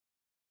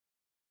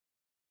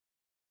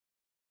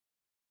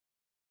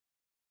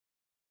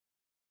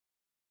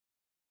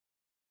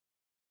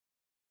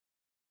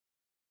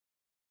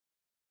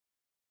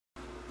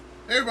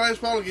Hey everybody, it's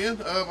Paul again.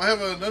 I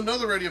have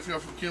another radio for y'all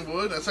from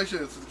Kenwood. It's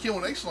the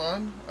Kenwood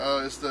X-Line.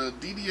 It's the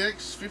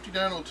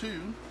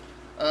DDX5902.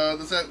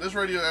 This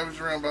radio averages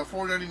around about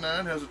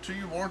 $4.99. Has a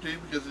 2-year warranty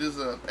because it is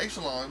an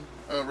X-Line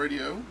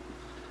radio.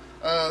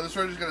 This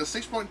radio's got a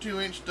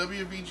 6.2-inch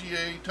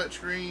WVGA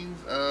touchscreen.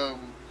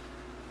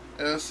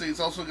 Let's see, it's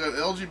also got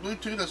LG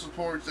Bluetooth that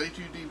supports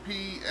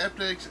A2DP,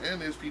 aptX,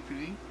 and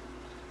SPP.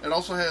 It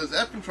also has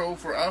app control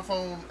for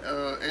iPhone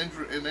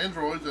and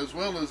Androids, as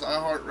well as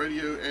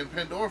iHeartRadio and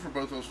Pandora for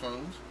both those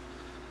phones.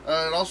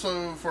 And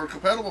also for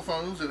compatible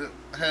phones, it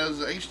has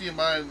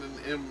HDMI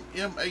and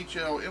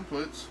MHL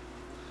inputs.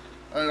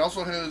 It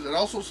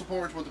also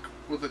supports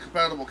with the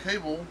compatible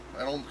cable,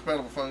 and on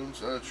compatible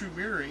phones, true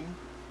mirroring.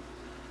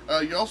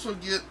 You also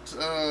get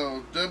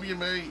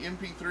WMA,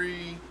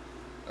 MP3,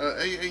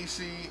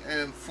 AAC,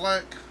 and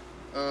FLAC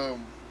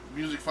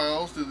music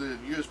files through the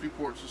USB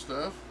ports and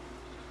stuff.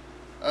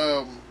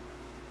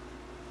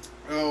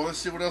 Let's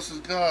see what else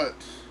it's got.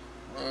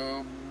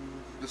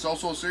 It's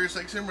also a Sirius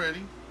XM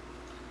ready,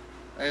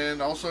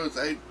 and also it's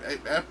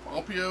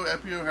Apio,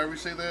 however you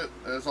say that.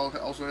 It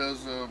also has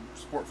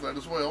support for that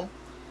as well.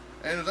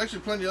 And there's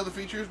actually plenty of other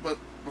features, but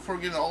before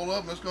we get into all of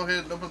them, let's go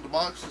ahead and open the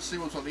box and see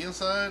what's on the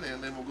inside,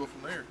 and then we'll go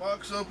from there.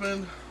 Box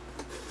open.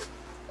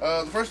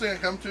 The first thing I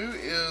come to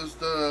is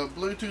the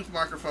Bluetooth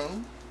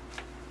microphone.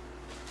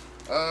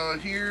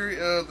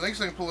 The next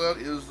thing to pull out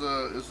is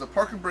the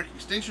parking brake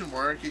extension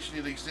wire in case you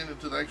need to extend it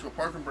to the actual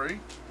parking brake.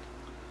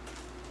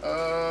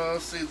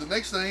 Let's see, the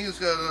next thing is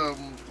got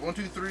 1,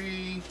 2,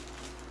 3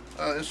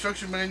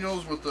 instruction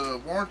manuals with the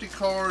warranty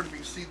card, if you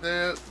can see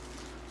that.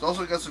 It's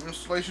also got some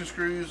installation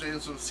screws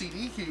and some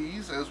CD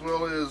keys, as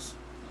well as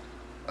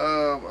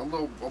a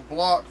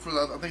block for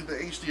I think the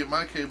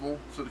HDMI cable,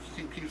 so to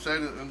keep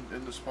that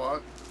in the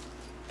spot.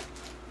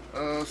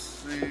 Let's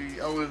see,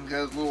 and it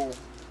has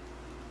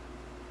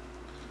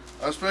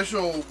a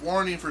special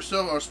warning for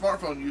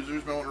smartphone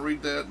users. Might want to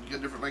read that and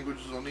get different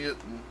languages on it,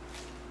 and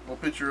a little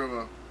picture of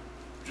a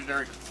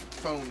generic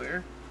phone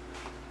there.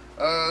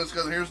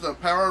 Here's the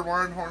powered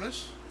wiring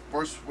harness. Of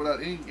course,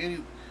 without any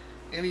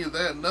of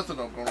that, nothing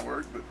is going to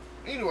work. But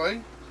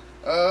anyway,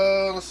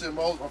 let's see.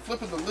 I'm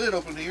flipping the lid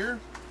open here.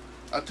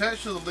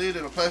 Attached to the lid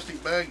in a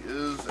plastic bag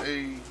is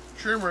a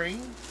trim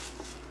ring.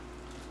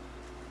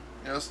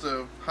 That's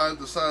to hide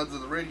the sides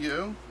of the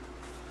radio.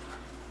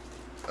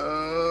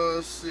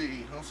 Let's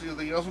see. I don't see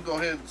anything else. We'll go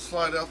ahead and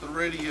slide out the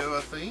radio.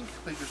 I think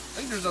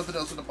there's nothing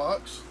else in the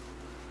box.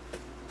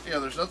 Yeah,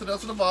 there's nothing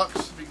else in the box.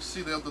 If you can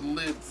see the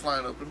lid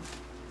flying open.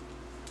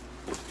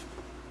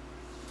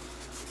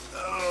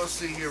 Let's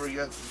see here. We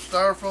got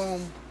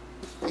styrofoam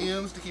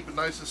ends to keep it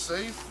nice and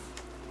safe.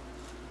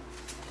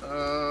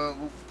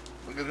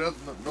 We got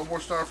no more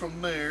styrofoam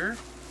there.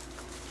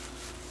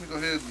 Let me go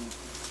ahead and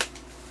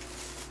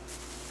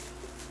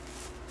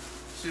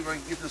see if I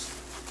can get this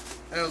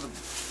out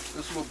of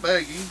this little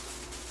baggie.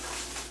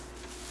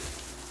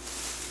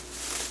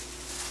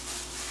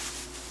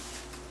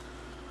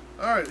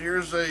 Alright,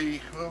 here's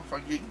if I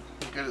can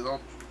get it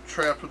all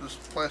trapped with this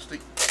plastic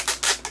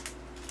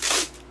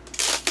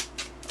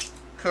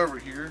cover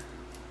here.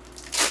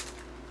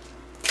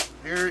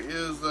 Here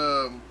is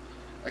a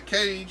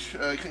cage.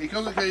 It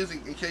comes in a cage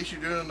in case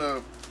you're doing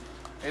an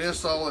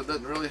install that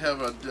doesn't really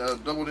have a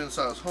doubled in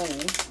size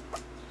hole,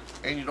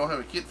 and you don't have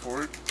a kit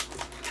for it.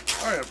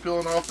 Alright, I'm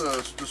peeling off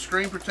the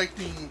screen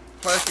protecting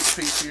plastic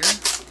piece here.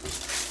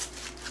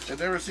 It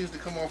never seems to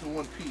come off in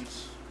one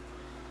piece.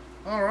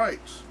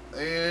 Alright,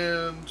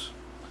 and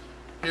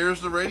here's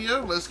the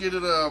radio. Let's get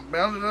it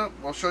mounted up.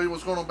 I'll show you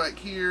what's going on back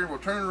here. We'll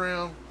turn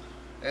around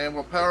and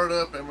we'll power it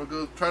up, and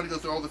we'll try to go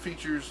through all the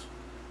features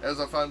as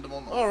I find them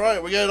on.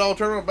 Alright, we got it all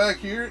turned on back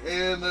here,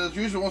 and as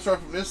usual, we'll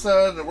start from this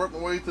side and work my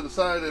way to the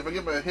side. If I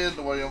get my head in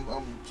the way,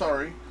 I'm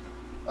sorry.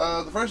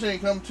 The first thing I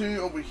come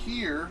to over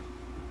here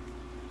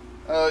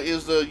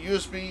is the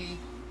USB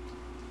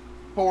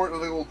port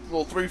with a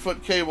little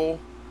 3-foot cable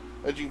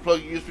that you can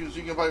plug USB, so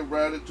you can probably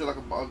route it to like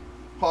a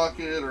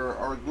pocket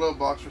or a glove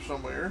box or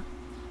somewhere.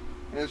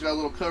 And it's got a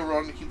little cover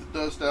on it to keep the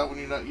dust out when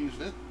you're not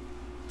using it.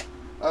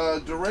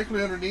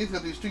 Directly underneath,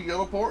 got these 2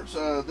 yellow ports.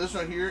 This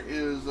right here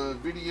is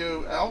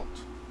video out,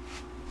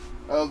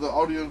 the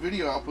audio and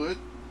video output.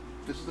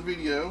 This is the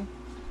video.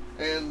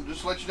 And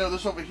just to let you know,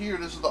 this over here,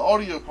 this is the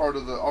audio part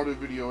of the audio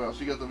video out.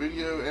 So you got the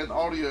video and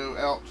audio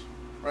out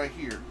right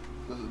here.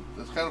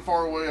 That's kind of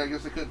far away. I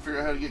guess they couldn't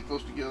figure out how to get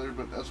close together,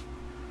 but that's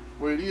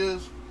where it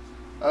is.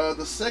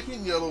 The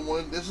second yellow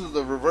one, this is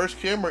the reverse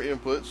camera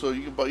input. So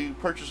you can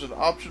purchase an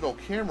optional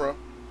camera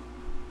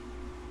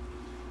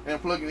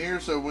and plug it here.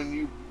 So when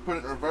you put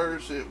it in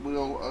reverse, it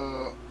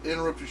will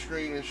interrupt your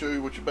screen and show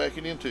you what you're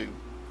backing into.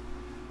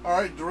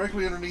 Alright,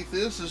 directly underneath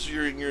this is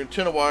your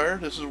antenna wire.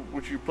 This is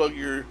what you plug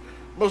your,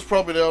 most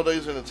probably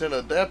nowadays, an antenna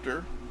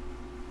adapter.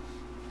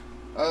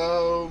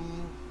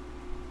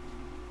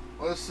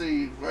 Let's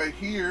see, right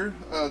here,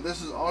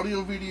 this is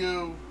audio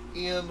video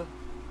in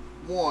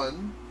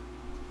 1,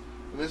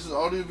 and this is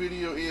audio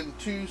video in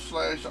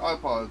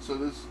 2/iPod. So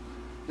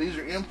these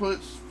are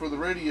inputs for the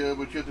radio,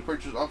 but you have to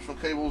purchase optional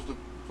cables to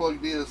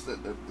plug disc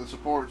that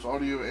supports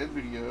audio and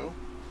video.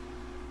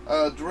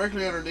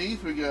 Directly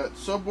underneath, we got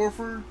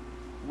subwoofer,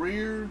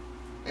 rear,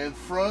 and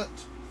front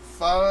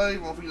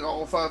 5. Well, if we get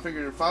all 5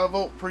 figured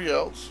 5-volt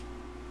pre-outs.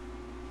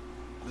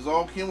 Because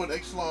all Kenwood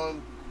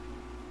Exelon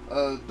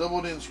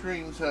doubled-in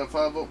screens have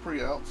 5-volt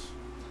pre-outs.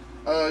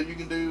 You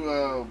can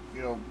do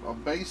you know, a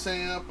bass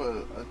amp,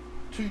 a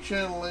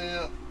 2-channel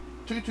amp,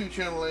 2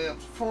 2-channel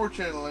amps,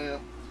 4-channel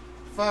amp,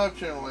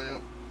 5-channel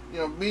amp. You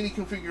know, many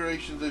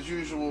configurations as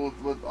usual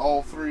with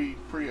all 3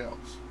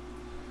 pre-outs.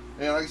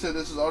 And like I said,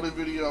 this is audio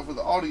video for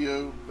the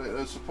audio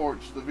that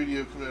supports the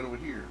video coming out over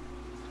here.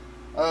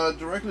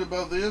 Directly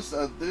above this,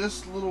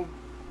 this little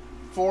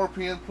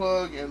 4-pin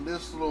plug and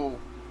this little,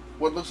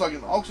 what looks like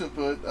an aux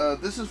input,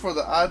 this is for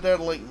the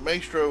iDataLink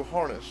Maestro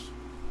harness.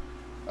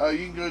 You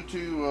can go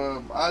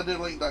to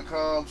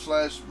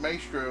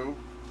iDataLink.com/Maestro,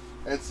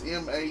 that's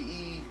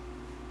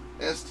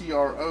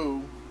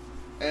MAESTRO,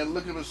 and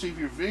look up and see if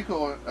your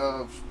vehicle,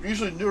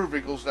 usually newer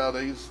vehicles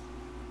nowadays,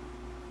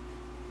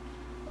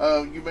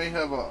 you may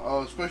have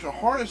a special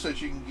harness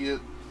that you can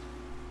get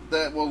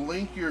that will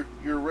link your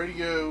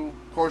radio,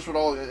 of course, with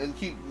all, and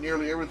keep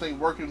nearly everything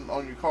working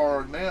on your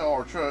car now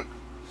or truck,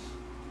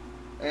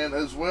 and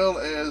as well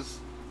as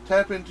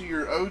tap into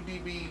your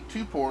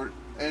ODB2 port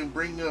and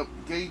bring up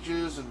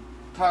gauges and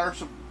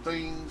tiresome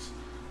things,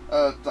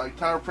 like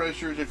tire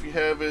pressures if you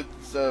have it,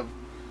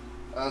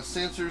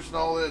 sensors and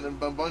all that,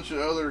 and a bunch of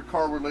other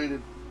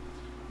car-related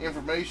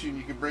information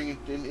you can bring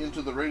it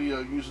into the radio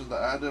using the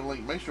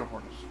iDataLink Maestro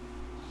harness.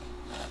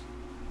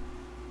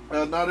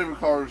 Not every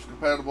car is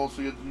compatible,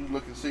 so you have to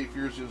look and see if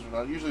yours is or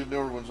not. Usually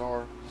newer ones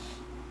are.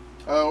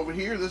 Over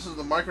here, this is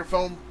the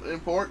microphone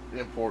input.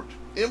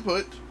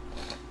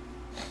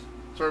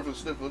 Sorry for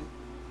sniffling.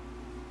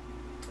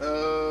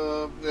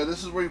 Yeah,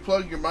 this is where you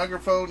plug your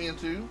microphone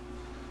into.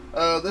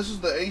 This is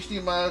the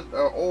HDMI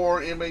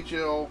or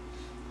MHL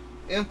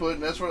input,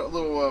 and that's what that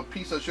little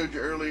piece I showed you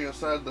earlier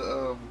inside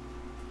the.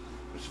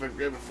 Let's see if I can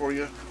grab it for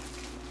you.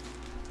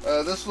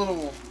 This little, I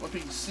don't know if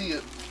you can see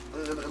it.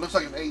 It looks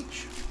like an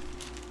H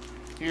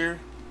here.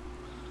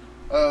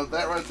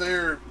 That right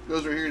there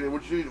goes right here.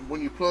 What you do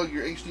when you plug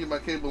your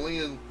HDMI cable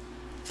in,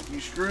 you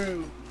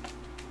screw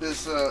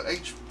this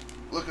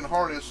H-looking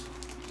harness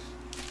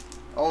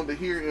onto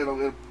here.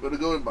 It'll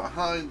go in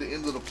behind the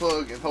end of the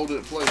plug and hold it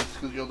in place,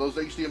 because you know those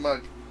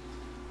HDMI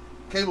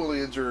cable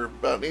ends are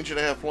about 1.5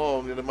 inches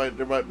long, and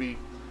they might be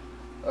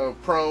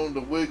prone to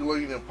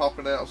wiggling and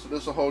popping out. So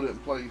this will hold it in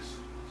place.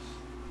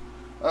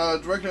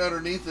 Directly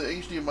underneath the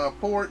HDMI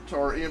port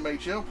or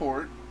MHL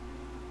port,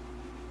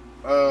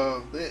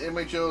 the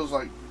MHL is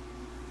like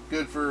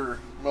good for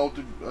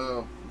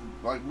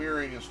like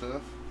mirroring and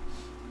stuff.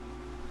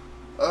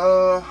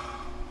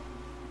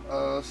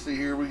 Let's see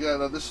here. We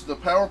got this is the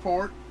power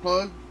port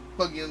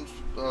plug-in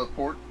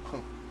port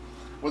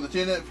with a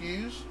 10-amp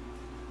fuse.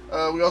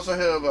 We also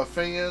have a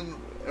fan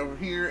over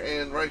here,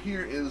 and right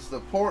here is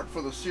the port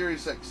for the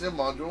Sirius XM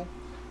module.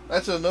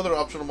 That's another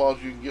optional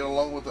module you can get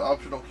along with the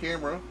optional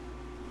camera.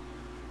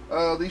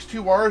 These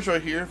 2 wires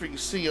right here, if you can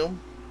see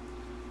them.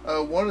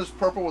 One is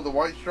purple with a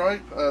white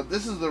stripe.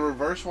 This is the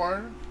reverse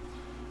wire.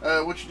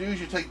 What you do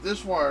is you take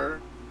this wire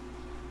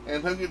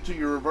and hook it to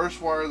your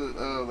reverse wire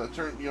that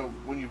turn, you know,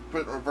 when you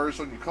put reverse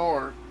on your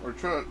car or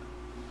truck.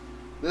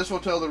 This will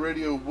tell the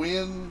radio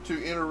when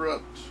to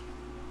interrupt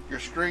your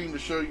screen to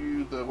show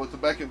you what the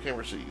backup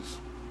camera sees.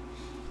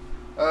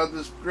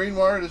 This green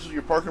wire, this is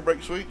your park and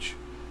brake switch.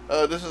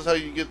 This is how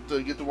you get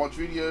to watch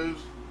videos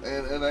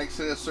and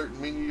access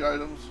certain menu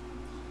items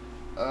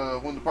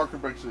when the park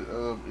and brake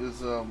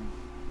is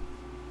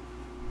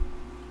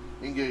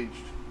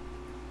engaged.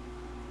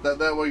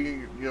 That way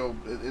you know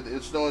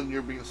it's knowing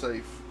you're being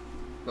safe.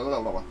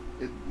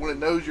 When it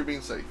knows you're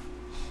being safe.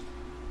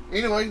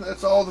 Anyway,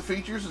 that's all the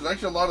features. There's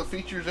actually a lot of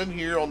features in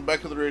here on the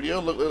back of the radio.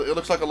 It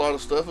looks like a lot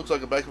of stuff. Looks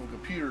like the back of a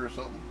computer or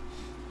something.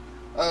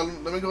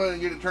 Let me go ahead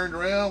and get it turned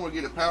around. We'll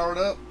get it powered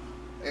up,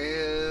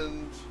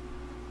 and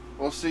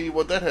we'll see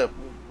what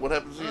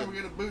happens here. We'll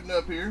get it booting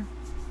up here.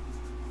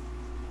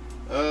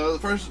 The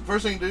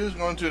first thing to do is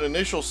go into an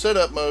initial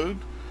setup mode.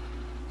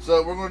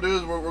 So what we're going to do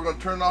is we're going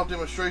to turn off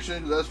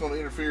demonstration, because that's going to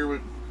interfere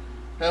with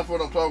half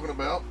what I'm talking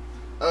about.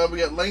 We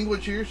got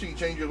language here, so you can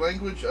change your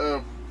language.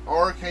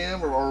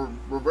 RCam or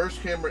reverse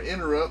camera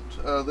interrupt.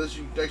 This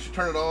you can actually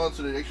turn it on,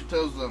 so that it actually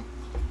tells the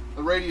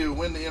radio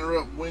when to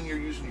interrupt when you're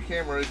using your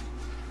camera.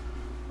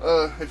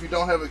 If you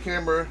don't have a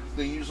camera,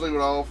 then you just leave it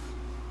off.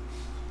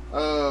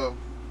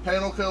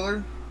 Panel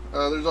color.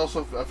 There's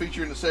also a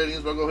feature in the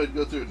settings, but I'll go ahead and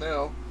go through it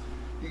now.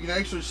 You can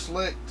actually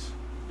select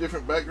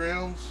different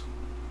backgrounds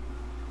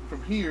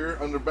from here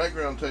under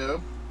background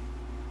tab,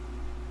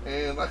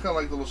 and I kind of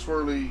like the little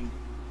swirly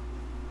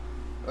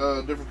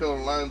different color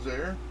lines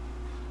there.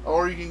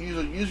 Or you can use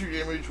a user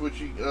image, which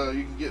you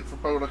can get from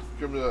probably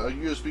from a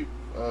USB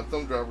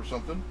thumb drive or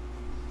something.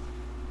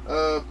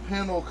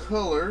 Panel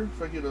color,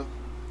 if I get a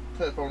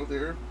tap on it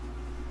there.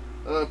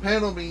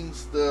 Panel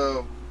means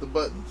the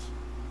buttons.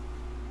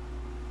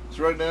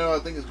 So right now I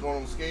think it's going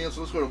on scan,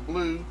 so let's go to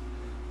blue.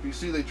 If you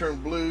see they turn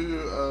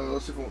blue,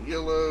 let's see if we want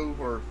yellow,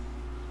 or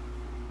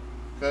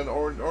kind of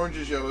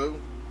orangish yellow,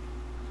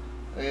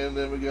 and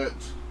then we got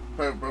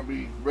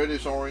probably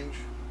reddish orange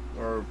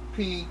or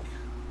pink,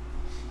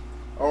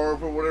 or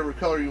for whatever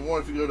color you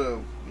want. If you go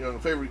to the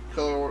favorite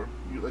color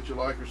that you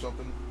like or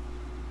something.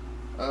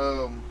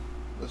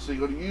 Let's see.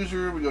 Go to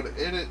user. We go to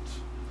edit.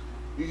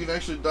 You can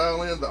actually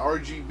dial in the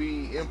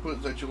RGB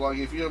inputs that you like.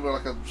 If you have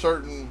like a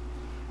certain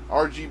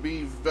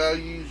RGB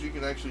values, you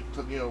can actually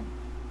type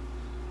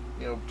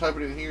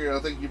it in here. I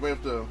think you may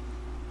have to.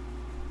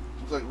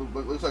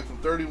 Looks like from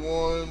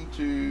 31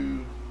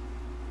 to.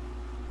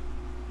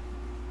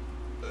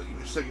 Give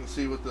me a second to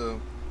see what the.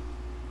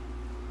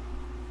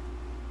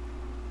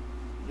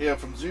 Yeah,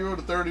 from 0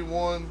 to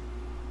 31.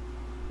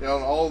 Yeah,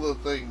 on all the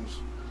things.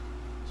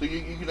 So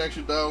you can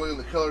actually dial in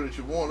the color that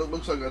you want. It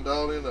looks like I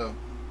dialed in a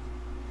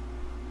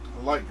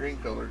light green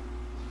color.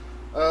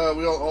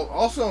 We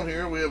also on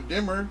here we have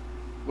dimmer,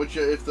 which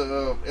if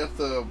the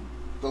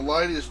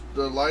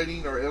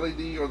lighting or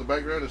LED or the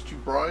background is too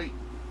bright,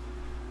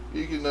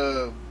 you can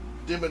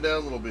dim it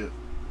down a little bit.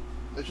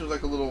 It's just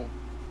like a little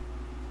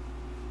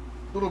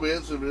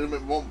bit, so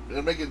it'll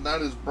make it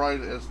not as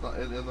bright as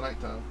in the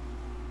nighttime.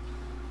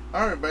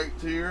 All right, back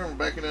to here. I'm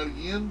backing out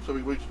again. So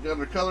we got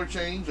our color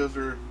change as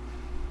our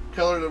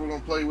color that we're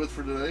going to play with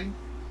for today.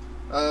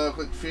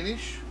 Click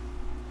finish.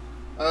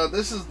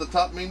 This is the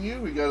top menu.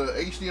 We got a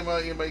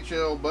HDMI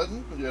MHL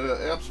button. We got an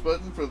apps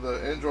button for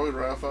the Android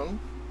or iPhone.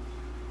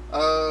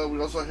 We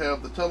also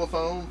have the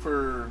telephone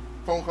for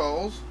phone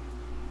calls.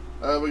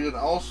 We got an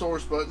all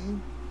source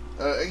button,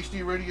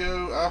 HD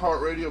radio,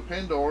 iHeartRadio,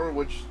 Pandora,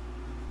 which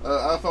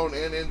iPhone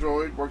and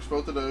Android works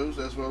both of those,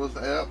 as well as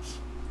the apps.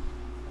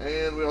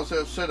 And we also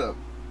have setup.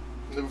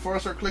 And before I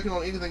start clicking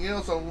on anything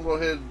else, I'm going to go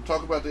ahead and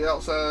talk about the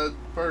outside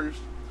first.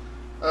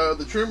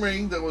 The trim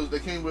ring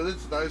that came with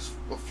it's a nice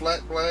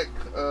flat black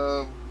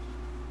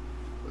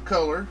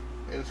color,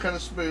 and it's kind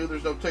of smooth.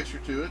 There's no texture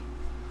to it.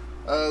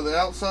 The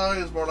outside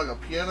is more like a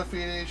piano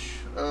finish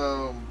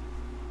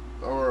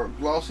or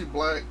glossy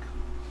black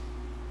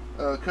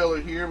color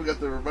here. We got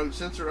the remote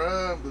sensor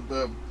eye.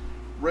 The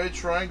red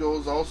triangle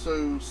is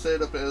also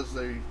set up as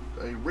a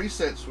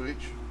reset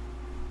switch.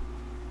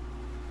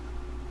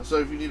 So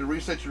if you need to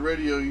reset your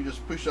radio, you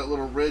just push that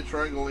little red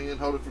triangle in,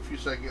 hold it for a few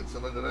seconds,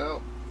 and let it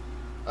out.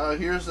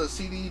 Here's the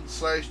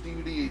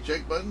CD/DVD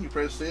eject button. You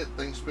press it,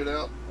 things spit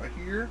out right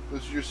here.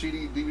 This is your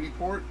CD/DVD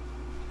port.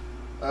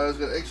 It's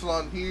got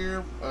Exelon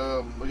here.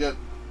 We got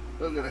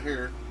a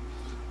hair.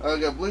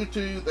 Got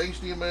Bluetooth,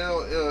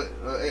 HDMI,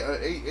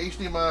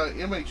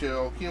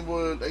 MHL,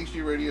 Kenwood,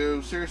 HD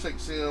radio, Sirius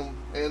XM,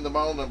 and the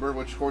model number,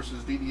 which of course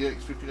is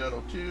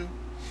DDX5902.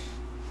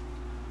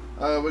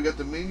 We got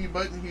the menu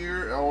button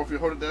here, or if you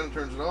hold it down, it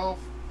turns it off.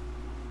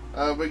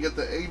 We got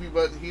the AV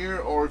button here,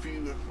 or if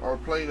you are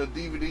playing a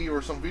DVD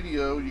or some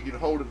video, you can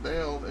hold it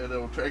down and it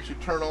will actually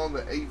turn on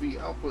the AV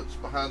outputs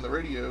behind the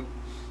radio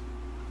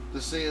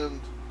to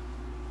send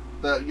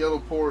that yellow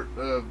port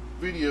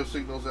video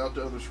signals out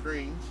to other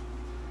screens.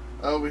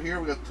 Over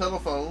here we got the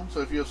telephone, so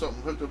if you have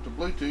something hooked up to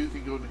Bluetooth, you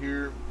can go in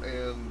here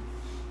and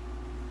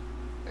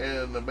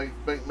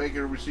make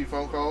it receive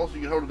phone calls.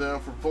 You can hold it down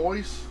for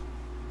voice.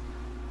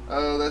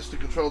 That's to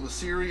control the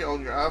Siri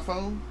on your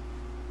iPhone.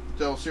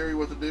 Tell Siri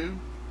what to do.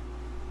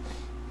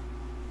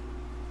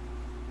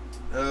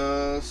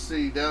 Let's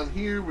see, down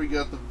here we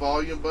got the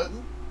volume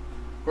button.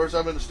 Of course,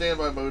 I'm in the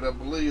standby mode. I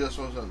believe that's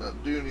why it's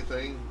not doing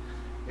anything.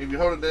 If you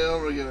hold it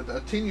down, we get an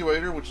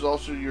attenuator, which is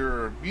also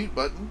your mute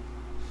button.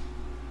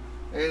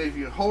 And if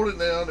you hold it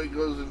down, it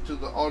goes into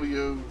the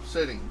audio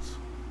settings.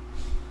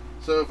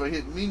 So if I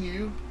hit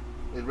menu,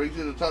 it brings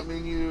you to the top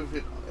menu.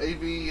 Hit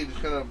AV, it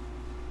just kind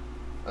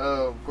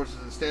of course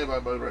it's in standby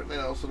mode right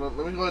now. So let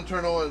me go ahead and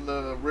turn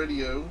on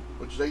radio,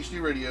 which is HD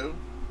radio.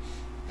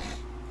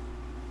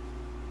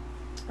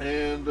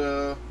 And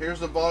here's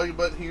the volume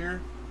button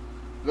here.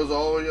 It goes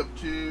all the way up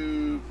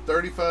to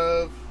 35.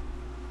 Of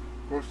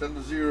course down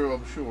to 0,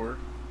 I'm sure.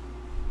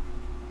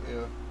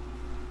 Yeah.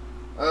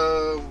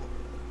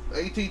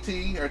 ATT,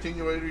 our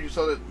attenuator, you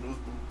saw that was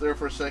there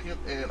for a second,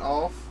 and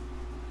off.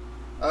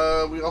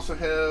 We also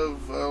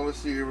have, let's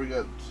see here, we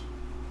got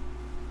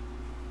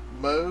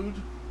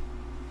mode,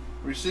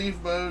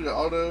 receive mode,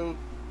 auto,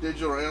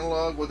 digital, or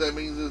analog. What that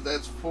means is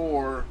that's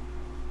for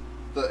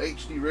the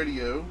HD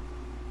radio.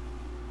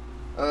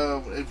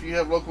 If you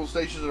have local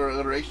stations that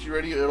are HD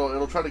radio,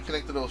 it'll try to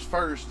connect to those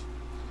first.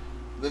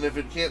 Then if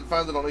it can't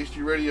find it on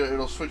HD radio,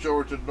 it'll switch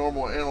over to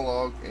normal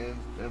analog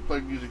and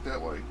play music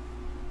that way.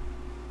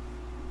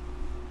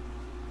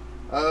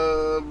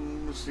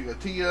 Let's see,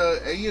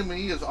 AME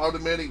is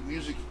automatic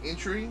music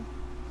entry.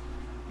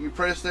 You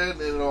press that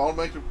and it'll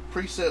automatically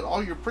preset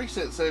all your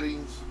preset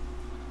settings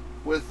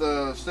with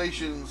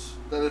stations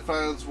that it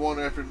finds one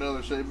after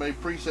another. So it may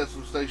preset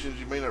some stations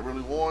you may not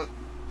really want.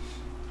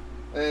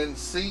 And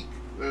sync,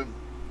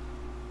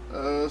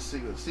 let's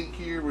see, sync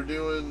here, we're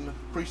doing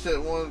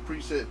preset 1,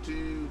 preset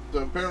 2. So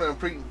apparently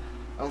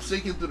I'm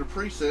syncing through the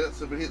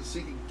presets. If I hit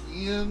sync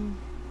again,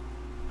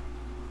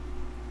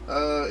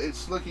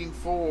 it's looking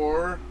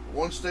for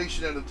one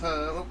station at a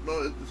time. Oh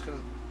no, it's gonna,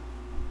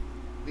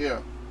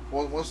 yeah,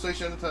 one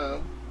station at a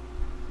time.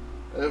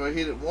 If I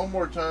hit it one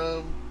more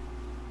time,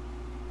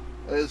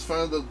 it's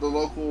find the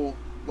local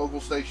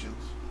stations.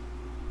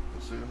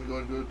 Let's see, let me go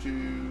ahead and go to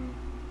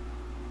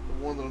the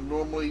one that I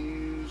normally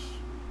use.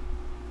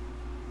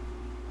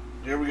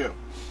 Here we go.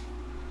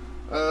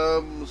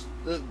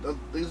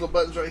 These little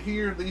buttons right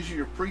here, these are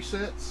your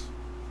presets.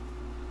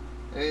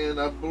 And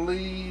I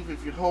believe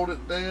if you hold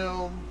it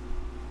down,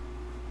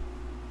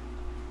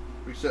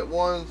 preset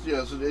ones,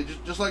 yeah, so it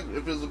just like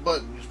if it's a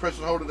button, you just press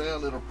and hold it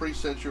down, it'll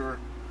preset your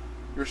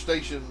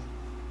station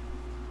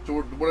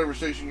to whatever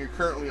station you're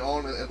currently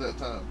on at that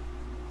time.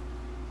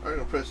 Alright,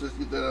 I'll press this,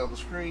 get that out of the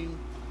screen.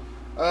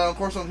 Of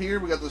course, on here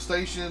we got the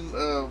station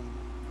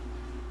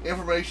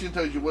information,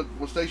 tells you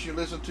what station you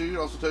listen to. It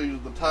also tells you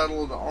the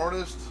title and the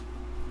artist.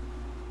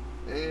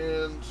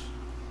 And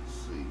let's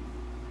see.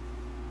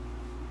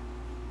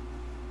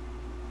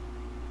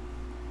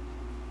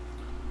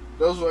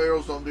 Those little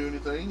arrows don't do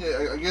anything.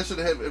 I guess if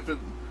it's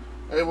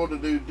able to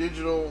do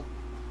digital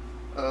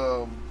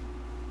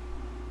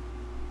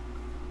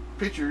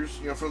pictures,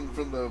 you know,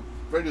 from the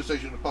radio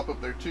station to pop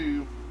up there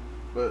too,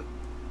 but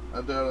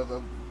I doubt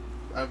it.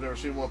 I've never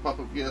seen one pop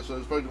up yet, so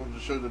it's probably going to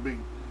show the big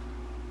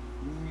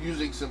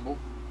music symbol.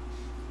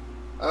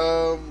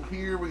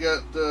 Here we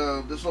got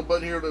this little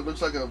button here that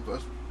looks like a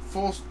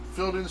full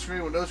filled-in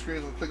screen with no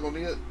screens. I'll click on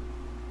it,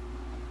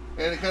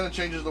 and it kind of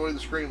changes the way the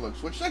screen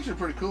looks, which is actually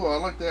pretty cool. I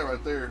like that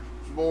right there.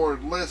 It's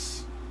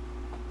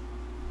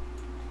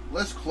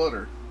less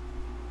clutter.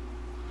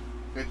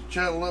 Got your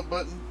channel up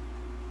button.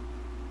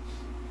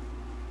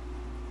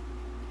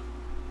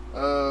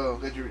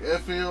 Got your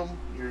FM,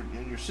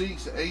 your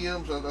seats,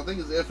 AMs. I think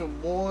it's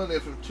FM1,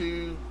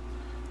 FM2,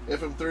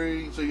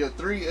 FM3. So you got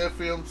 3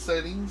 FM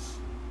settings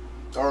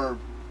or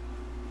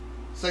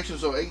sections,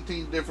 so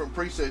 18 different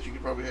presets you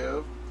could probably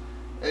have.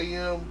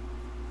 AM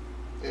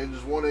and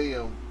just 1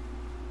 AM.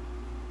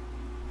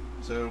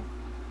 So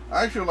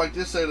I actually like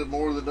this setup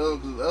more than the other,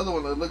 because the other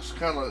one, it looks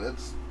kind of, it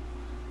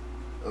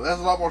has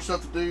a lot more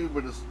stuff to do,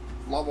 but it's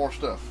a lot more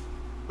stuff.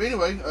 But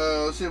anyway,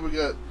 let's see what we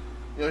got.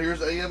 You know,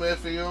 here's AM,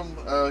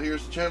 FM.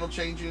 Here's the channel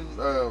changing.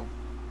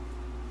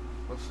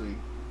 Let's see.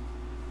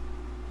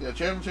 Yeah,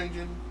 channel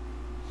changing.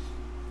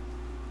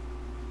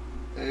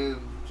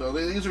 And so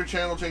these are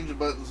channel changing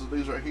buttons. So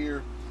these right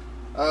here.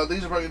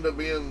 These are probably end up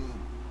being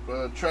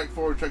track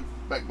forward, track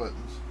back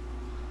buttons.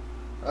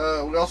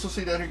 We also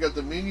see down here got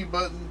the menu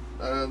button.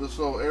 This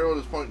little arrow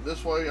that's pointing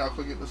this way. I'll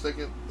click it in a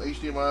second. The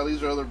HDMI.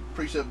 These are other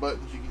preset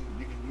buttons you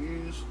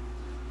can use.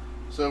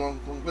 So I'm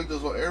going to click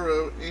this little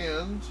arrow,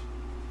 and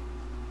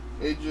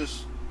it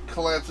just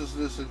collapses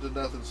this into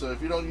nothing. So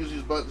if you don't use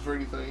these buttons for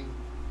anything,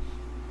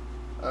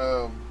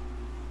 then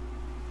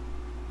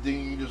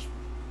you just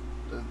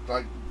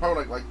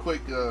probably like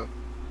quick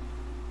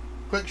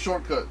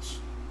shortcuts.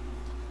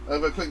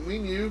 If I click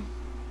menu,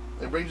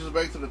 it brings us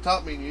back to the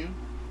top menu,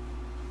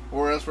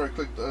 or that's where I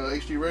clicked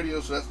HD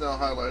radio, so that's now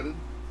highlighted.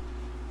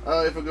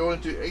 If I go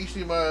into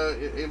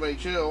HDMI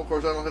MHL, of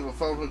course I don't have a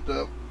phone hooked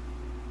up.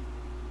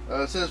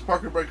 It says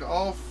parking brake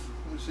off.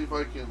 Let me see if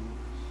I can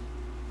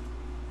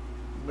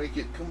make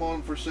it come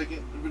on for a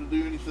second if it'll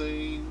do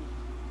anything.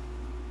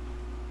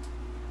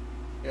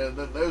 Yeah,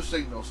 no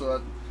signal.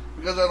 So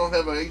because I don't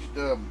have a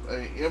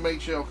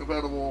MHL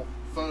compatible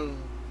phone,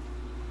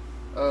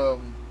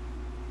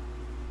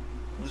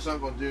 it's not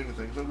going to do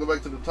anything. So I'm going to go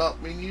back to the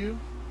top menu.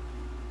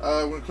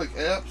 I'm going to click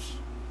apps.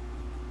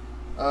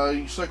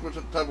 You select what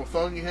type of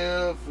phone you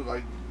have,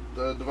 like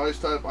device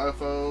type,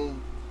 iPhone,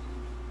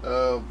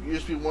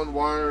 USB 1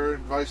 wire,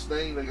 device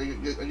name. I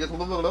get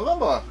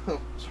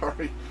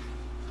sorry.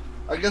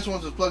 I guess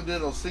once it's plugged in,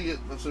 it'll see it.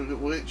 So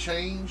will it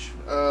change?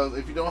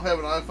 If you don't have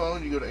an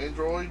iPhone, you go to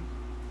Android.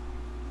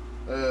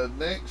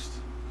 Next,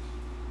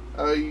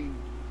 you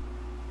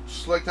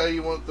select how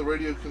you want the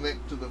radio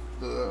connect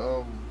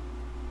to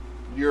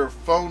your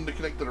phone to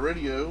connect to the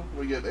radio.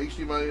 We get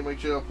HDMI,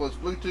 MHL plus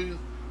Bluetooth,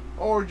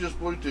 or just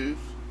Bluetooth.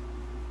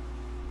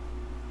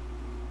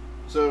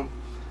 So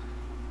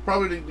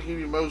probably to give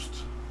you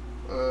most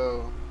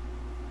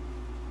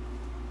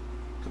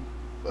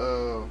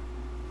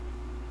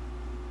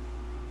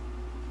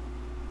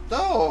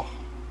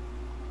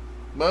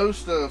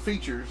most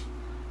features.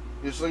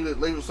 Just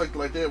leave it selected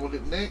like that. We'll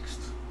hit next,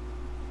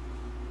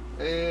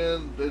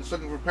 and it's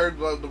looking for paired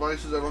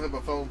devices. I don't have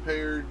my phone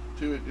paired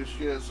to it just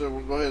yet, so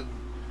we'll go ahead and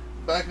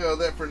back out of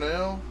that for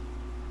now.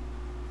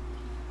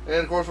 And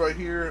of course, right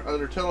here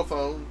under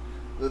telephone,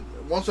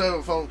 once I have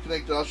a phone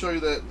connected, I'll show you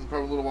that in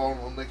probably a little while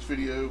on the next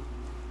video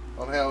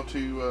on how to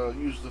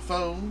use the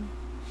phone.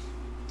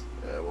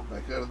 We'll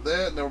back out of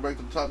that. Now we're back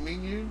to the top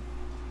menu.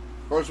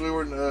 Of course, we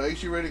were in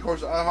HD Radio. Of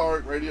course,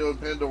 iHeart Radio and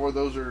Pandora.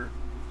 Those are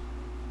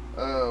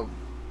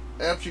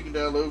apps you can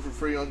download for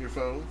free on your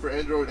phone for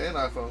Android and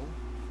iPhone.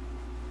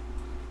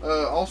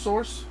 All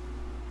source.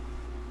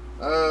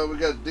 We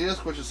got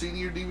disc, which is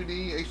CD or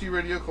DVD, HD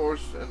radio, of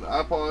course, and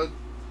iPod.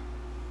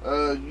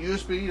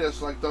 USB,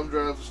 that's like thumb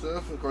drives and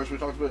stuff. Of course, we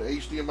talked about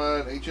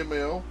HDMI and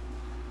HML.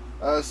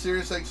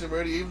 Sirius XM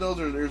radio, even though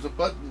there's a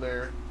button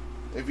there,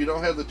 if you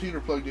don't have the tuner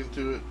plugged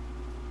into it,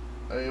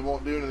 it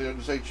won't do anything. It'll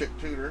just say check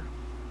tuner.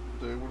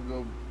 there. We're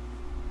gonna go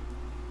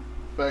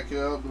back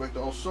out, go back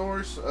to all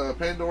source.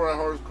 Pandora,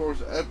 of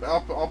course. I don't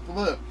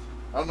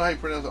know how you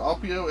pronounce it.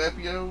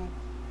 Apio.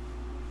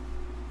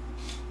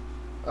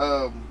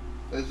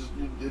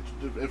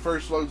 It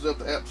first loads up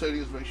the app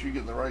settings. Make sure you're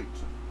getting the right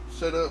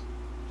setup.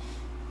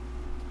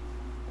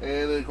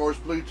 And then, of course,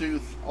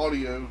 Bluetooth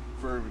audio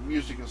for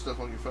music and stuff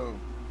on your phone.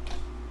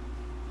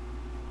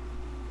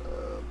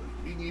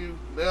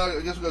 Now,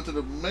 I guess we'll go to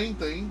the main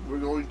thing. We're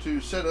going to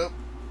set up.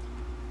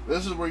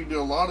 This is where you do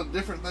a lot of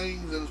different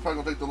things, and it's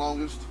probably going to take the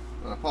longest.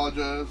 I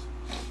apologize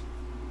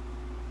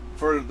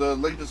for the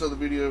lengthness of the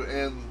video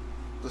and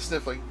the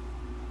sniffling.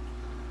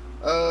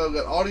 We've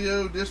got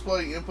audio,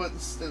 display, input,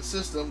 and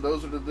system.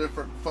 Those are the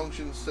different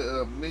functions,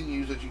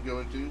 menus that you can go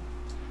into.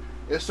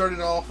 It's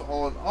starting off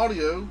on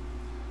audio.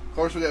 Of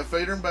course, we got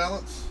fader and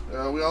balance.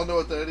 We all know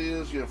what that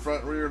is. You have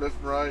front, rear, left,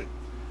 and right.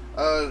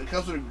 It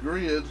comes with a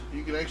grid.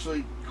 You can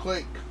actually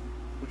click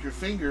with your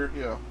finger,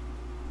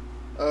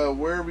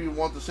 wherever you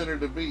want the center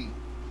to be.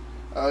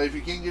 If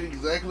you can't get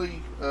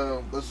exactly,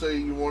 let's say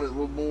you want it a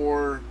little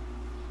more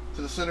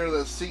to the center of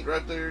that seat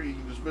right there, you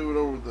can just move it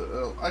over with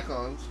the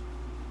icons,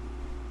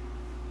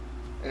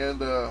 and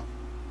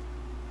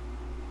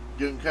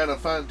you can kind of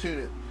fine tune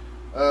it.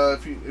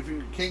 If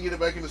you can't get it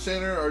back in the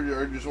center, or you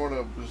just want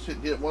to just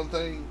hit one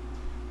thing,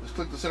 just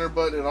click the center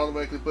button. It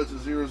automatically puts it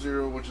 0,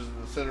 0, which is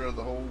in the center of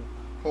the whole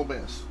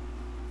mess.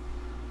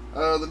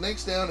 The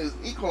next down is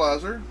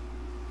equalizer.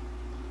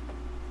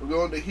 We're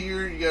going to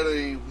here. You got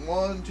a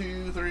 1,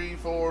 2, 3,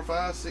 4,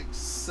 5, 6,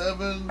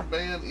 7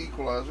 band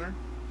equalizer,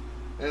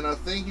 and I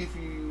think if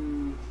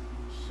you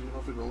see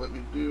if it'll let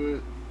me do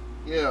it.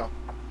 Yeah,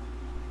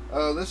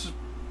 this is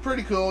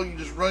pretty cool. You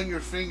just run your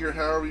finger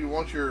however you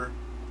want your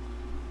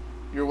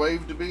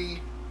wave to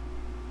be.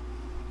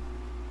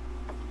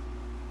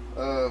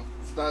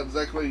 It's not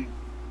exactly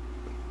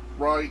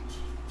right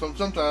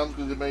sometimes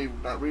because it may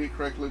not read it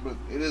correctly, but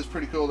it is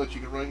pretty cool that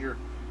you can run your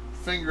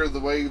finger the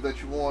wave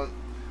that you want.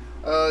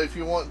 If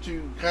you want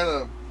to kind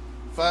of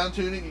fine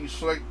tune it, you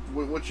select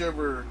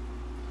whichever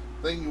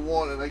thing you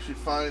want and actually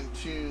fine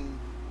tune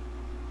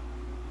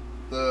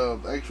the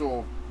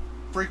actual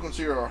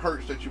frequency or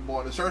hertz that you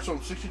want. It starts on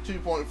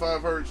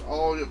 62.5 hertz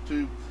all the way up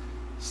to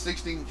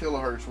 16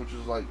 kilohertz, which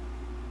is like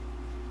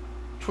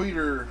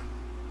tweeter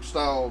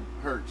style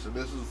hertz, and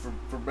this is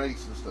for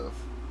bass and stuff.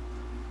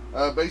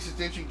 Bass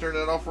extension, you can turn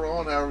that off or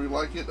on however you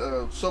like it.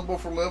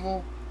 Subwoofer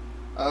level,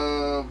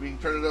 you can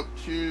turn it up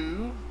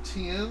to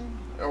 10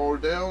 or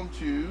down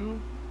to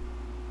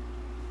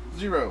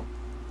 0.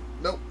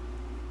 Nope.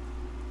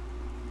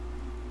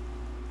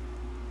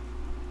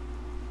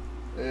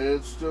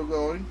 It's still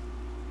going.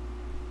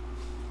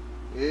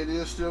 It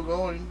is still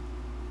going.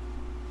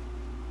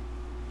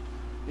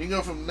 You can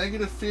go from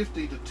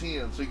 -50 to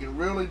 10, so you can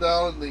really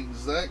dial in the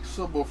exact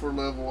subwoofer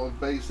level of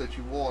bass that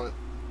you want.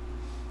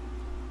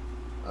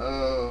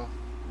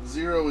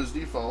 0 is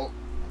default.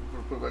 I'm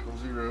going to put it back on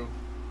 0.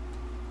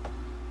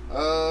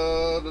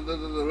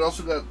 We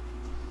also got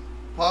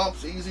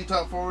pops, easy,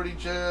 top 40,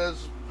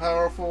 jazz,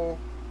 powerful.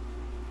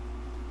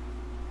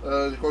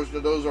 Of course,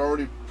 those are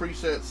already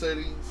preset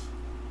settings.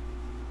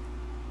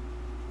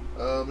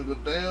 We go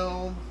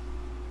down.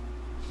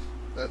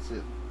 That's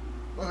it.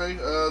 Okay,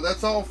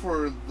 that's all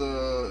for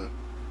the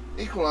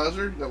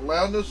equalizer. You got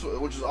loudness,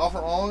 which is off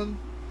or on.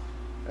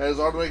 As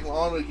automatically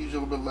on, it gives you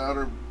a little bit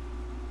louder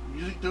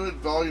music to it.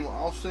 Volume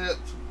offset.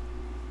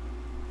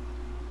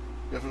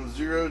 Go from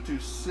 0 to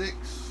 6.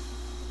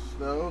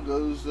 No, it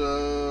goes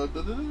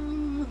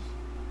man.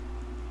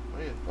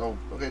 Oh,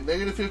 okay.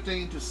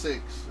 -15 to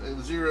 6,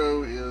 and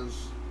 0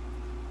 is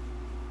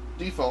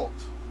default.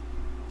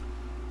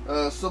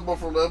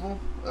 Subwoofer level.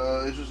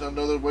 It's just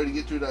another way to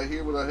get to it out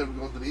here without having to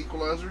go into the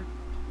equalizer.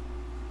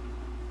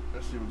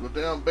 Let's see, we go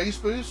down. Bass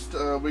boost.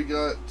 We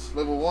got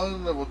level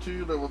 1, level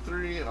 2, level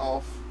 3, and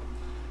off.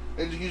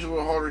 Execution a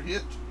little harder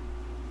hit.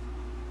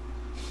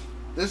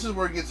 This is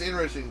where it gets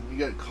interesting. You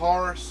got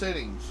car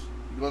settings.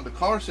 You go into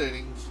car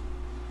settings.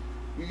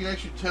 You can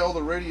actually tell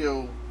the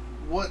radio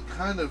what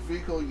kind of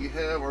vehicle you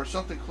have or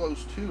something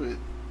close to it.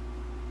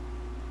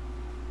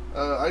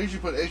 I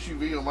usually put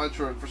SUV on my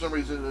truck. For some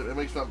reason, it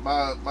makes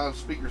my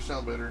speakers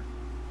sound better.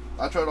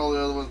 I tried all the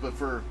other ones, but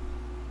for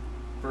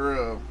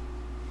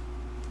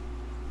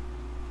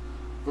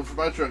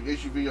my truck,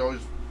 SUV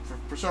always,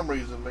 for some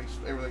reason, makes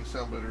everything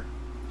sound better.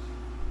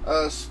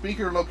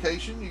 Speaker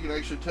location. You can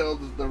actually tell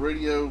the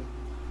radio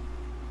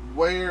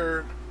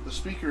where the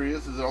speaker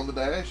is. Is it on the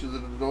dash? Is it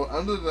in the door,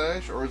 under the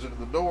dash, or is it in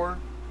the door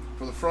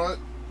for the front?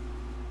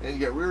 And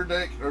you got rear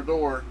deck or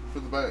door for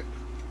the back.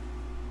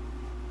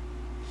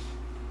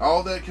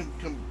 All that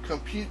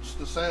computes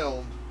the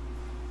sound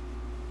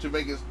to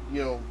make it,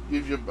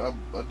 gives you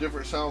a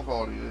different sound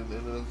quality, and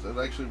it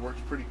actually works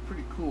pretty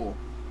cool.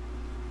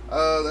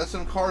 That's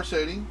in car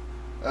setting.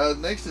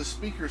 Next is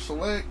speaker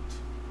select.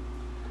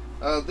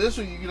 This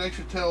one you can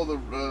actually tell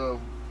the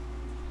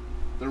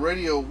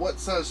radio what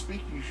size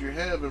speakers you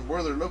have and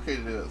where they're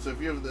located at. So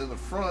if you have it in the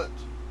front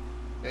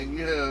and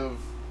you have,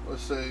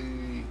 let's say,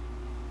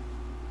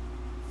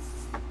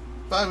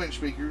 5-inch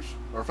speakers,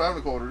 or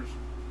 5 1/4,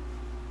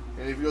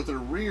 and if you go to the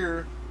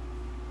rear,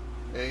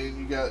 and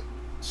you got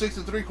 6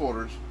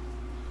 3/4,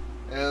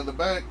 and the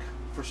back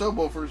for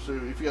subwoofers, so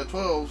if you got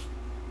 12s,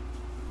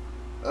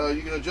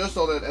 you can adjust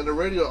all that, and the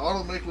radio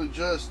automatically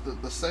adjusts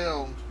the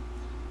sound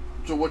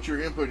to what you're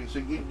inputting, so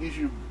it gives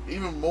you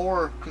even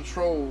more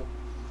control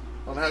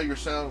on how your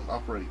sound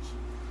operates.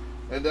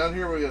 And down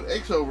here we got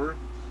X-over.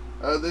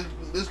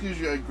 This gives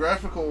you a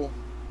graphical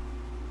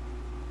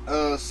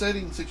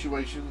setting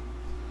situation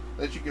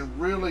that you can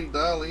really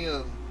dial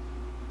in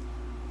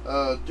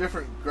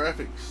different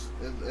graphics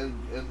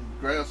and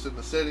graphs and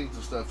the settings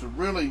and stuff to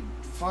really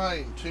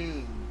fine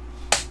tune.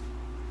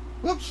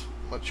 Whoops,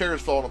 my chair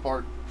is falling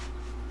apart.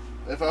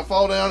 If I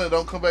fall down and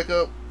don't come back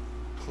up,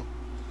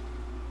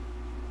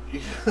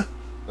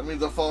 that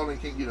means I've fallen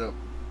and can't get up.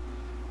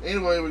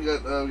 Anyway, we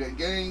got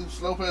gain,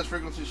 slow pass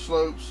frequency,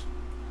 slopes,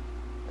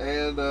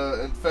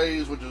 and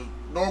phase, which is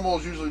normal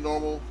is usually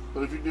normal,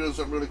 but if you're doing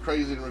something really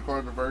crazy and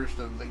requires reverse,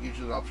 then that gives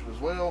you an option as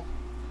well.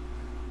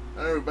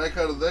 Alright, we're back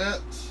out of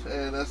that,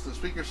 and that's the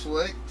speaker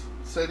select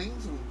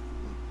settings.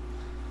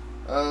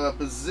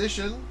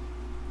 Position.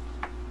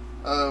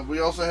 We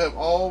also have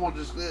all.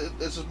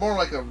 This is more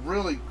like a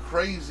really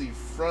crazy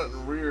front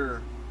and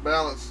rear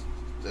balance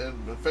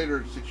and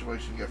fader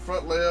situation. You got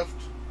front left,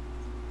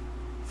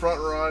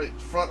 front right,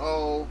 front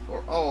all,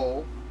 or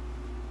all.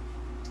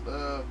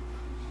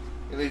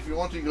 And if you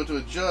want to, you go to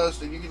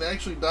adjust, and you can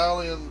actually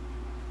dial in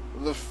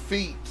the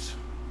feet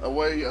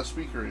away a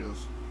speaker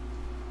is.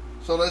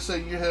 So let's say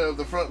you have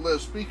the front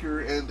left speaker,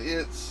 and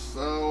it's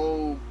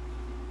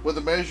with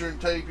a measuring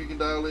tape, you can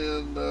dial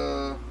in.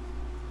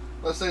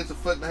 Let's say it's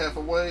 1.5 feet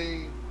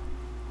away.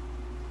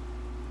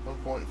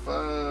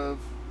 1.5.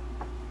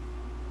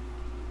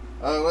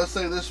 Let's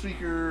say this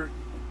speaker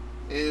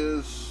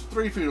is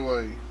 3 feet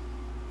away.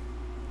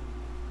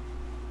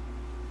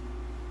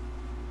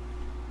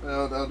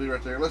 I'll do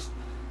right there. Let's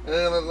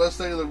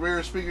say the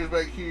rear speaker's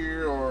back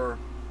here, or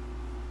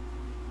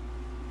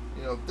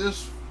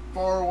this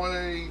far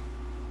away,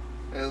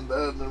 and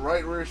the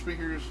right rear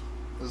speakers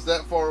is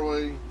that far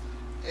away.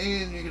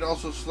 And you can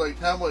also select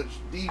how much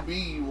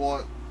dB you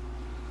want,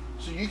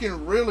 so you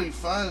can really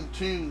fine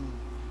tune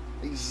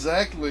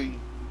exactly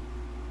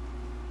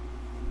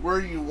where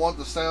you want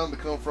the sound to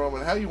come from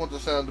and how you want the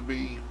sound to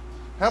be,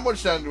 how much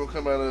sound you want to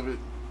come out of it,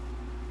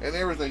 and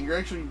everything. You're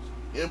actually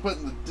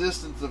inputting the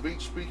distance of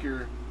each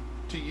speaker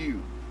to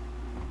you,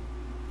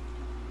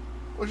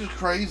 which is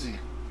crazy.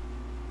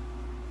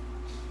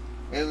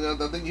 And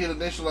then you hit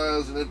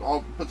initialize, and it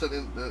all puts that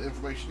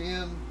information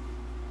in.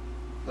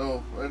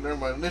 Oh, never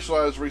mind.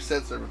 Initialize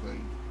resets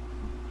everything.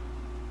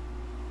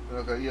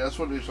 Okay, yeah, that's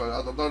what it is.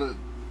 I thought it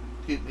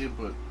hit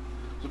input.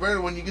 So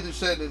apparently when you get to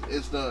setting,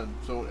 it's done.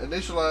 So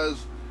initialize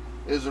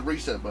is a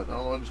reset button. I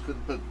don't know, I just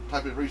couldn't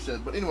type in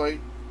reset. But anyway,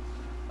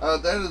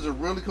 that is a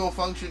really cool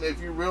function.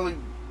 If you really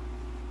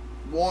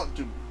want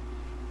to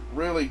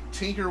really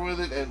tinker with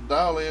it and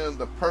dial in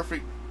the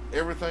perfect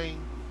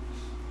everything,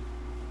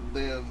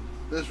 then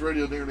this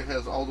radio nearly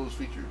has all those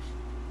features.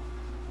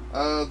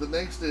 The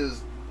next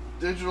is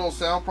digital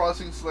sound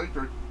processing select,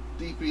 or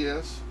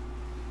DPS.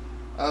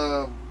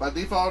 By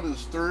default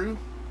is through,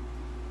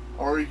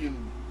 or you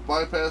can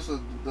bypass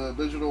the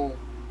digital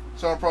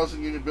sound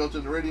processing unit built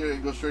in the radio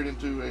and go straight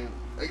into an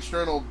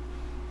external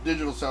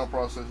digital sound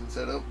processing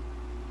setup.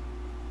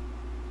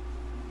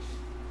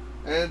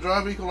 And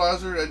drive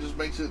equalizer, that just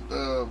makes it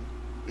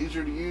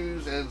easier to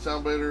use and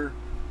sound better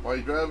while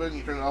you're driving.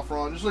 You turn it off or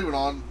on, just leave it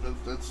on.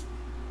 That's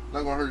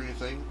not going to hurt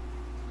anything.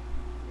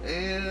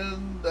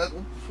 And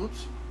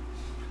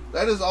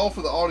that is all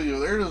for the audio.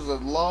 There is a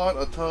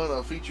ton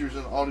of features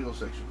in the audio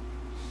section,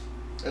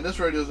 and this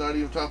radio is not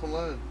even top of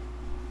line.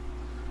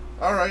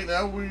 Alright,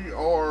 now we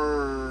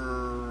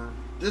are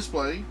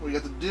display. We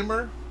got the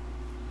dimmer.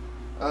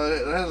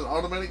 It has an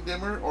automatic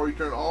dimmer, or you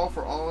turn it off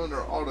or on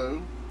or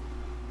auto.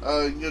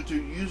 You go to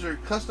user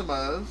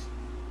customize,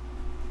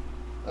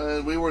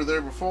 and we were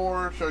there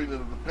before, showing the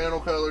panel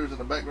colors and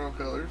the background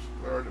colors.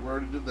 We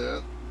already did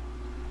that.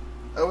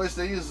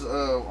 OSD is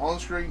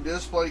on-screen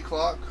display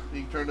clock.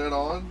 You can turn that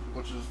on,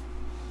 which is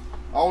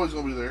always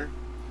going to be there.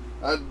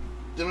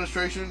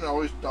 Demonstration,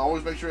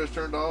 always make sure it's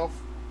turned off.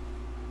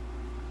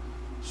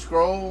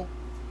 Scroll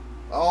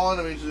on,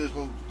 it means it's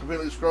going to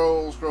completely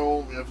scroll.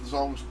 If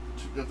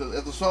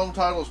the song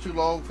title is too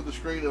long for the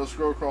screen, it'll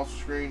scroll across the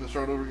screen and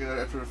start over again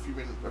after a few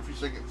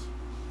seconds.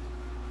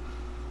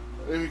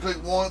 If you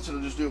click once,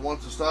 it'll just do it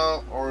once to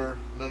stop, or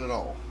none at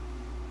all.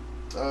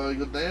 You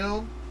go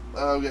down. We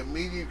got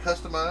media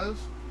customize.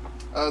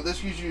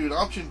 This gives you an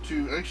option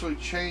to actually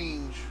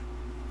change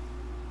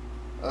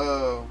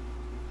the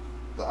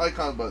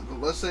icon button.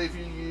 Let's say if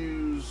you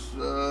use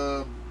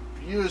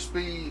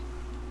USB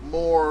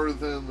more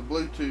than the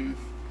Bluetooth,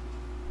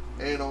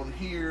 and on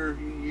here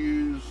you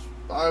use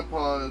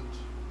iPod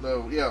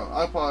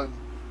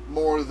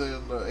more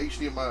than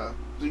HDMI.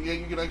 So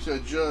you can actually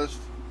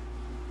adjust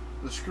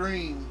the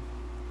screen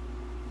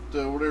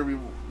to whatever you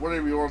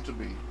want it to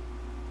be.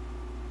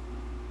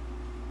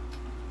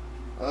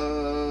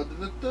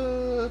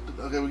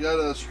 Okay, we got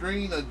a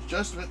screen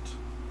adjustment.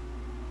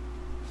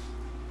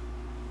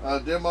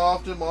 Dim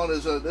off, dim on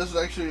is this is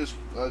actually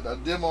a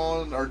dim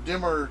on or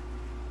dimmer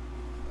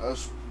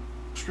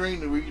screen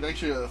where you can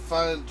actually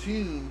fine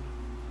tune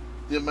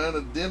the amount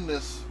of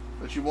dimness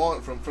that you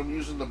want from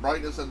using the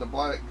brightness and the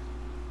black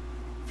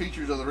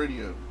features of the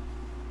radio.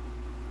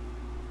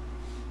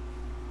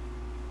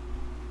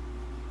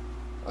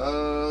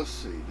 Let's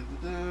see.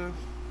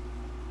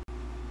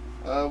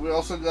 We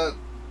also got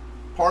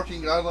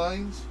parking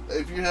guidelines.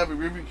 If you have a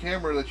rearview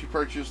camera that you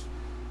purchased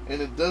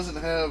and it doesn't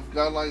have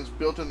guidelines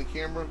built in the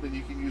camera, then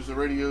you can use the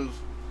radio's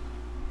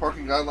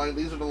parking guideline.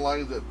 These are the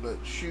lines that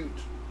shoot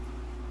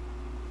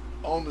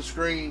on the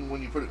screen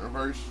when you put it in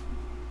reverse.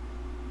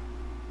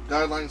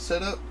 Guideline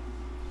setup.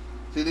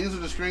 See, these are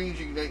the screens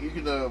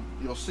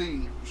you'll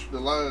see the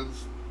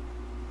lines,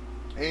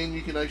 and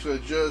you can actually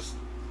adjust.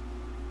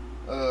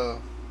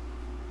 Let's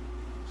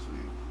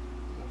see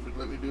if it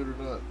let me do it or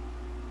not.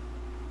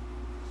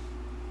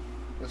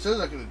 It says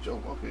I can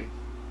adjust. Okay.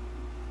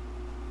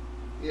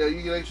 Yeah,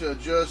 you can actually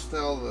adjust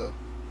how the.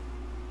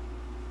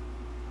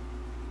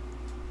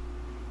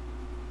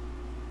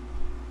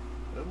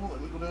 It won't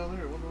let me go down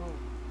there. What's wrong?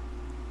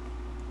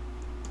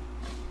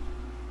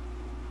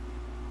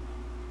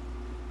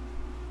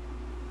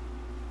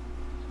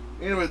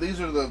 Anyway, these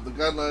are the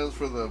guidelines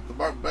for the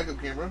backup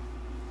camera.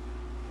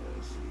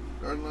 Let's see,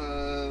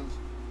 guidelines,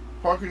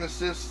 parking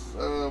assist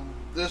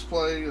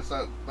display. It's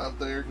not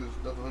there because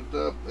it's nothing hooked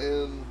up,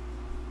 and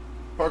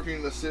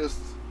parking assist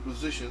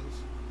positions.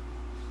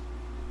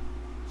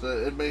 So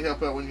it may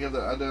help out when you have the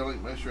HDMI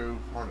Maestro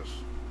harness.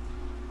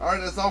 All right,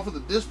 that's all for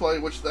the display,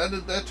 which that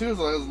too has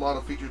a lot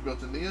of features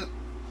built into it.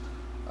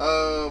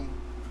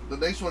 The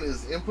next one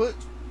is input.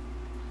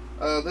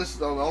 This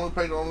the only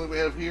thing we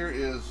have here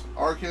is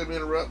RCAM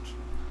interrupt.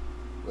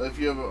 If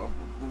you have a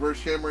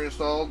reverse camera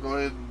installed, go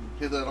ahead and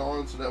hit that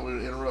on so that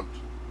would interrupt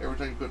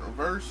everything you put in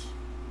reverse.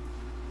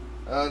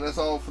 That's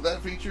all for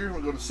that feature.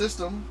 We'll go to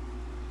system.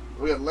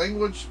 We got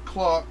language,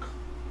 clock,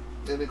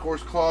 and of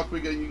course clock. You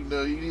can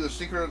either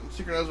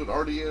synchronize with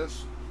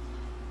RDS,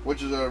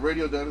 which is a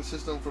radio data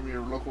system from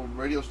your local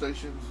radio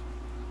stations,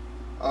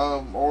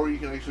 or you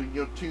can actually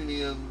tune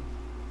in.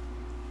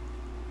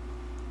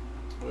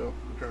 Well,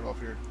 we'll turn it off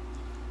here.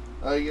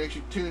 You can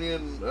actually tune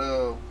in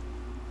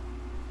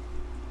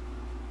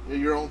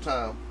your own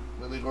time,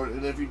 and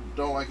if you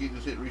don't like it,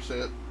 just hit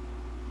reset.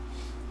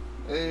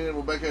 And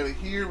we're back at it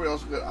here. We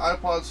also got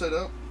iPod set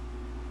up.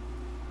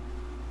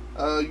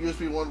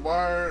 USB 1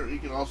 wire. You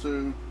can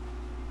also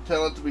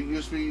tell it to be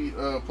USB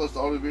plus the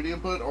audio video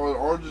input,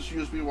 or just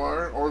USB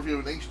wire, or if you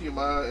have an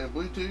HDMI and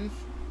Bluetooth.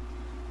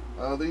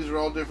 These are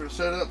all different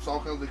setups, all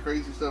kinds of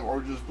crazy stuff,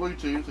 or just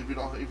Bluetooth if you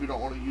don't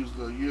want to use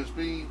the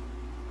USB.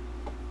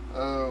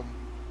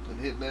 And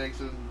hit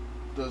next and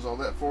does all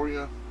that for you.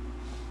 Like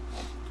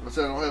I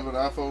said, I don't have an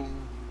iPhone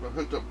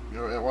hooked up.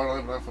 Well, I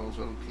don't have an iPhone,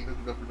 so I can't hook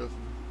it up or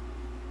nothing.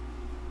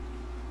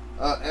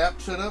 App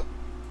setup.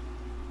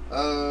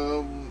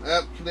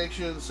 App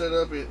connection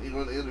setup. You're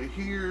going to enter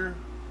here.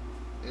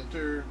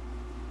 Enter.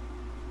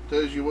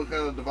 Tells you what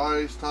kind of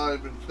device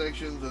type and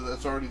connections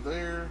that's already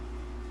there.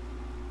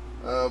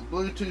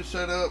 Bluetooth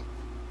setup.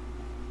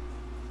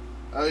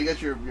 You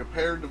got your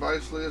paired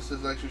device list.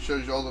 This actually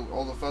shows you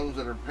all the phones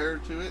that are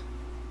paired to it.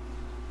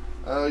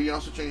 You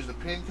also change the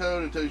PIN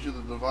code. It tells you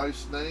the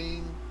device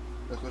name.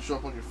 That's going to show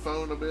up on your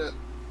phone a bit.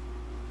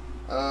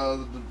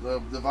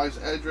 The device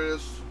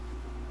address.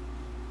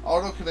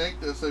 Auto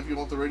connect. That's if you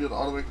want the radio to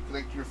automatically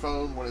connect to your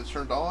phone when it's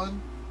turned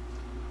on.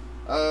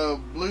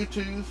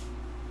 Bluetooth.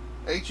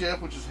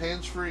 HF, which is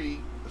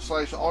hands-free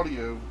 /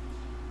 audio.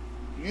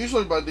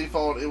 Usually by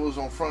default it was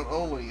on front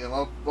only, and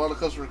a lot of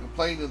customers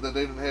complaining that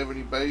they didn't have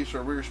any bass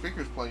or rear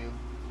speakers playing.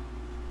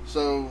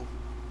 So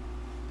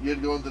you had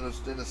to go into the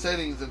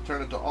settings and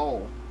turn it to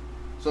all.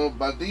 So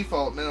by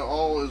default now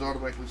all is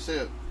automatically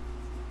set.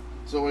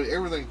 So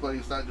everything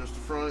plays, not just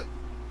the front.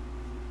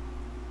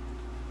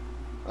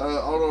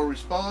 Auto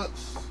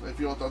response. If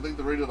you want, I think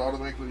the radio will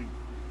automatically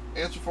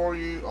answer for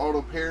you.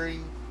 Auto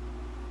pairing.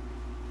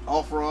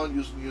 Off or on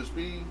using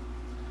USB.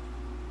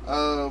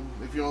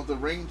 If you want the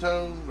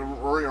ringtone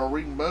or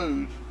ring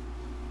mode,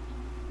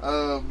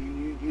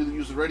 you either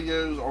use the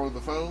radios or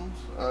the phones.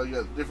 You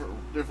got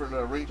different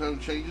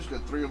ringtone changes.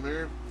 Got 3 of them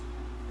there.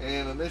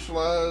 And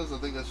initialize. I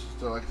think that's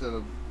just like I said,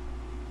 a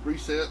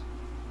reset.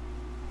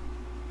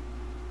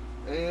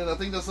 And I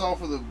think that's all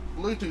for the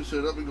Bluetooth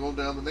setup. We're going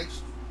down the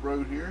next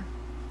road here.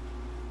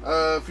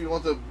 If you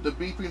want the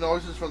beeping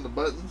noises from the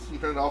buttons, you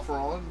turn it off or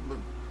on. But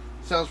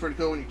it sounds pretty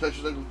cool when you touch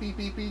it. It goes beep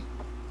beep beep.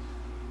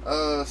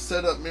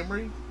 Set up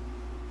memory.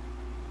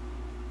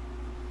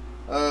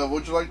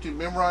 Would you like to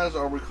memorize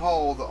or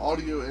recall the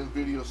audio and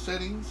video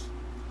settings?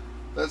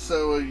 That's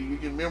so you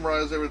can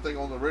memorize everything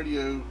on the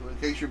radio in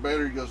case your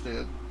battery goes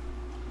dead.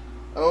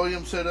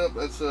 OEM setup.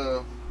 That's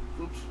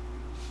oops.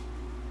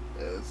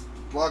 It's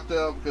blocked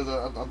out because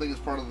I think it's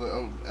part of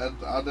the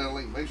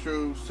HDMI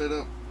Maestro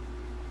setup.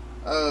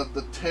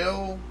 The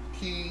tail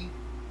key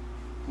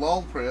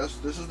long press.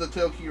 This is the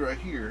tail key right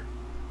here.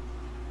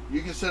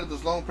 You can set it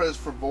as long press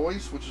for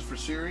voice, which is for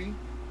Siri,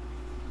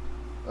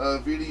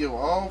 video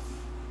off,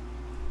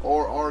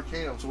 or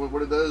R-cam. So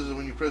what it does is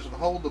when you press and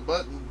hold the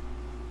button,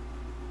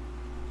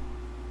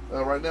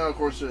 right now, of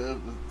course,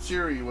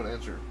 Siri would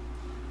answer.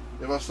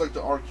 If I select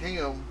the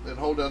R-cam and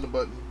hold down the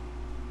button,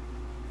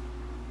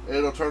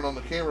 it'll turn on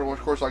the camera. Well,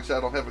 of course, like I said,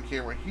 I don't have a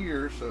camera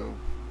here, so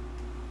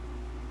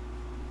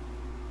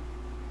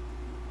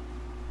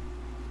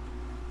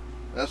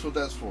that's what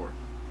that's for.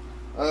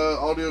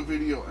 Audio,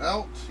 video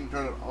out. You can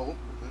turn it. Oh,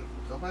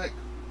 come back.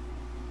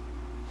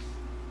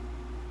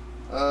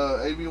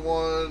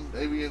 AV1,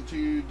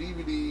 AVN2,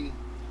 DVD.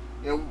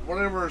 You know,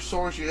 whatever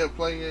source you have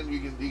playing, you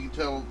can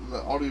tell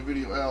the audio,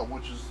 video out,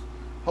 which is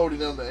holding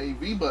down the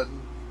AV button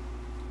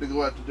to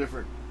go out to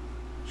different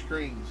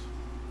screens.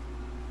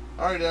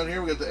 Alright, down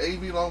here we got the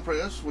AV long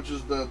press, which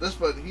is this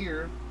button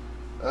here.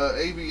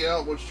 AV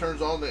out, which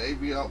turns on the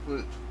AV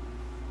output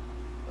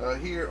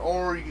here,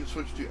 or you can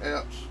switch to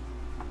apps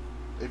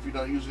if you're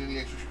not using any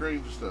extra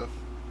screens and stuff.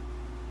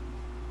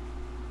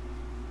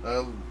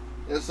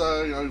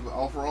 SI, you know,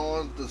 off or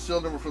on. The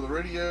serial number for the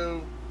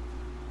radio.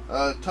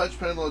 Touch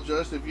panel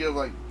adjust. If you have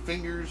like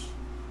fingers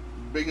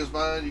big as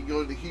mine, you can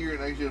go into here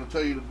and actually it'll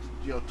tell you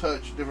to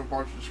touch different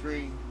parts of the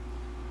screen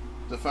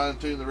to fine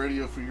tune the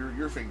radio for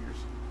your fingers.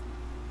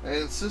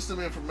 And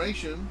system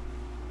information.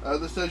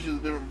 This tells you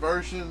the different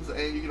versions,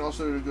 and you can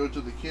also go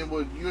to the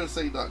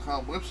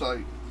KenwoodUSA.com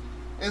website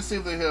and see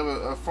if they have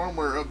a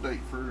firmware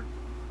update for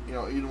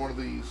either one of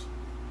these,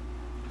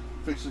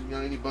 fixing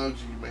any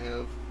bugs you may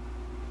have.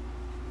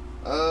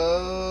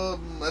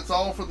 That's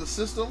all for the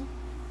system,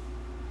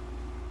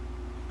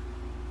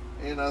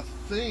 and I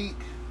think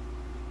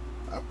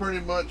I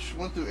pretty much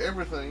went through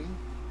everything.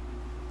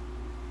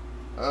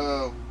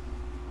 I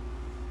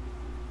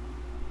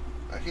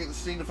can't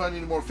seem to find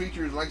any more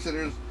features. Like I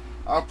said,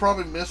 I'll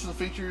probably miss some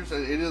features.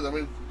 It is, I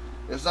mean,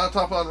 it's not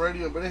top on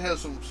radio, but it has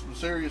some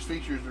serious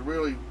features to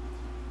really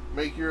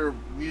make your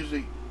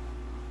music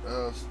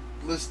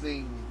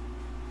listening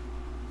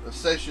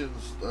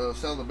sessions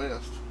sound the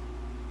best.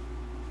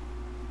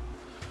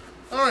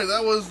 Alright,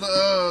 that was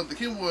the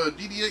Kenwood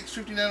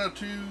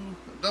DDX5902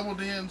 double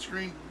DIN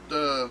screen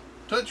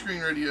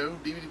touchscreen radio,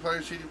 DVD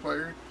player, CD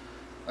player.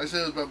 Like I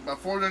said, it's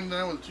about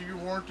 $4.99 with a 2-year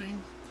warranty.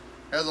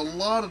 Has a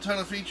ton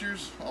of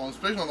features,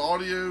 especially on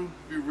audio.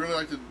 If you really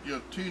like to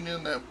tune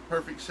in that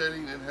perfect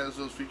setting, it has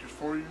those features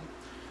for you.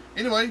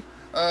 Anyway,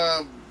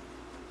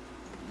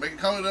 make a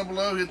comment down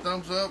below, hit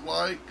thumbs up,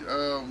 like.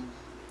 I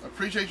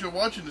appreciate you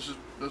watching. This is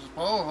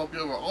Paul. I hope you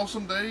have an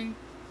awesome day,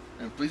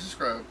 and please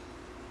subscribe.